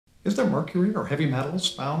Is there mercury or heavy metals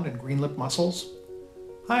found in green lipped mussels?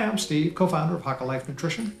 Hi, I'm Steve, co-founder of Haka Life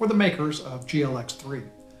Nutrition. We're the makers of GLX3.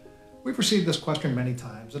 We've received this question many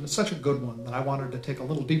times, and it's such a good one that I wanted to take a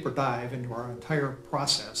little deeper dive into our entire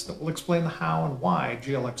process that will explain the how and why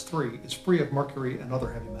GLX3 is free of mercury and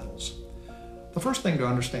other heavy metals. The first thing to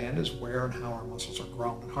understand is where and how our mussels are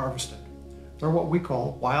grown and harvested. They're what we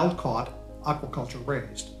call wild-caught, aquaculture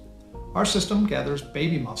raised. Our system gathers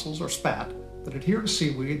baby mussels, or spat, that adhere to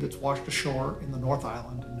seaweed that's washed ashore in the North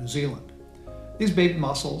Island in New Zealand. These baby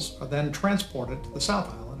mussels are then transported to the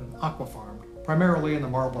South Island and aquafarmed, primarily in the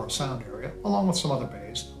Marlborough Sound area, along with some other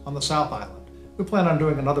bays on the South Island. We plan on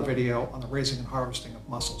doing another video on the raising and harvesting of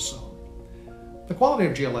mussels soon. The quality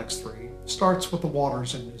of GLX3 starts with the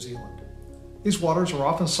waters in New Zealand. These waters are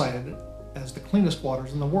often cited as the cleanest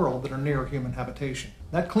waters in the world that are near human habitation.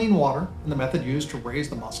 That clean water and the method used to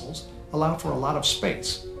raise the mussels allow for a lot of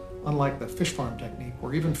space, unlike the fish farm technique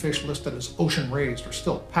where even fish listed as ocean raised are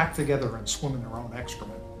still packed together and swim in their own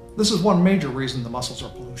excrement. This is one major reason the mussels are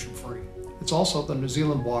pollution free. It's also the New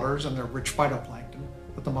Zealand waters and their rich phytoplankton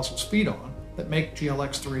that the mussels feed on that make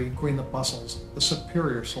GLX3 green lipped mussels the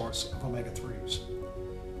superior source of omega-3s.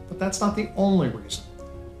 But that's not the only reason.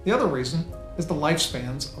 The other reason is the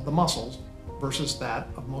lifespans of the mussels versus that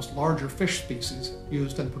of most larger fish species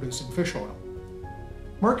used in producing fish oil.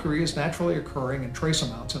 Mercury is naturally occurring in trace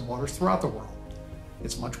amounts in waters throughout the world.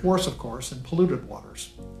 It's much worse, of course, in polluted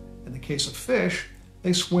waters. In the case of fish,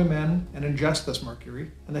 they swim in and ingest this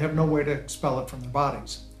mercury, and they have no way to expel it from their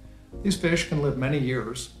bodies. These fish can live many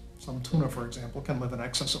years. Some tuna, for example, can live in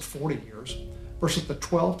excess of 40 years, versus the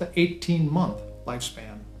 12 to 18-month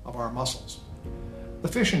lifespan of our mussels. The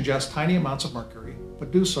fish ingest tiny amounts of mercury,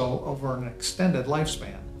 but do so over an extended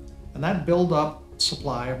lifespan, and that build-up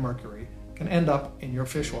supply of mercury can end up in your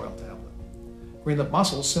fish oil tablet. Green lipped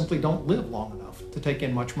mussels simply don't live long enough to take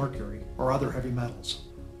in much mercury or other heavy metals.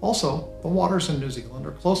 Also, the waters in New Zealand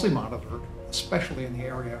are closely monitored, especially in the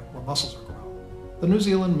area where mussels are grown. The New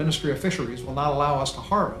Zealand Ministry of Fisheries will not allow us to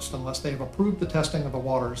harvest unless they have approved the testing of the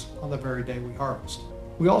waters on the very day we harvest.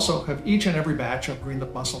 We also have each and every batch of green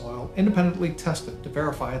lipped mussel oil independently tested to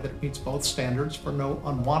verify that it meets both standards for no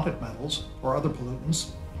unwanted metals or other pollutants,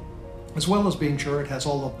 as well as being sure it has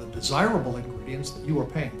all of the desirable ingredients that you are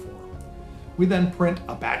paying for. We then print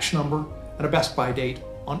a batch number and a best by date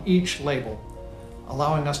on each label,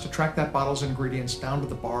 allowing us to track that bottle's ingredients down to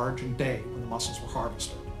the barge and day when the mussels were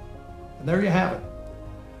harvested. And there you have it.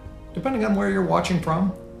 Depending on where you're watching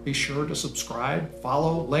from, be sure to subscribe,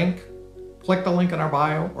 follow, click the link in our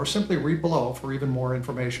bio, or simply read below for even more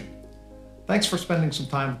information. Thanks for spending some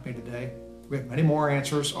time with me today. We have many more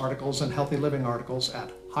answers, articles, and healthy living articles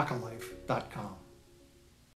at hakalife.com.